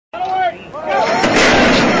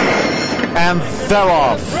and they're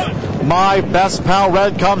off. My Best Pal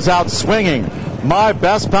Red comes out swinging. My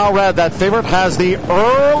Best Pal Red, that favorite, has the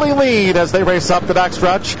early lead as they race up the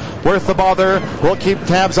backstretch. Worth the bother. We'll keep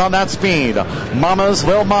tabs on that speed. Mama's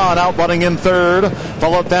Lil Mon out running in third,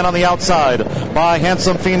 followed then on the outside by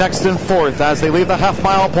Handsome Fee next in fourth as they leave the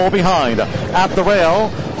half-mile pole behind. At the rail,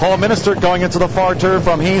 Home Minister going into the far turn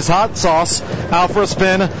from He's Hot Sauce. Out for a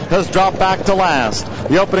spin, has dropped back to last.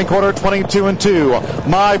 The opening quarter, 22 and 2.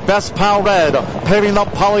 My Best Pal Red paving the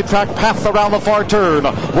polytrack path around the far turn.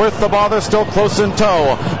 Worth the bother, still close in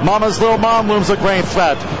tow. Mama's Lil Mon looms a great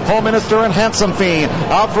threat. Home Minister and Handsome Fee.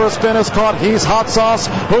 Out for a spin is caught He's Hot Sauce,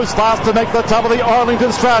 who's last to make the top of the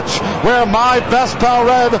Arlington stretch, where My Best Pal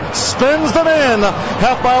Red spins them in.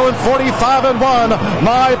 Half mile in 45 and 1.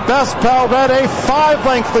 My Best Pal Red, a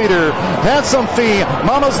 5-length leader. Handsome Fee,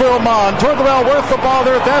 Mama's Lil Mon, toward the rail, Worth the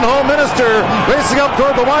bother, then Home Minister. Racing up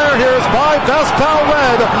toward the wire here is My Best Pal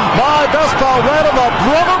Red. My Best Pal Red, and the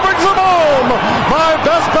brother brings him home. My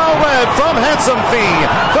Best Pal Red from Handsome Fee.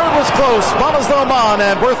 Third was close, Mama's Lil Mon,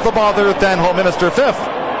 and Worth the bother, then Home Minister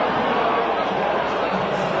fifth.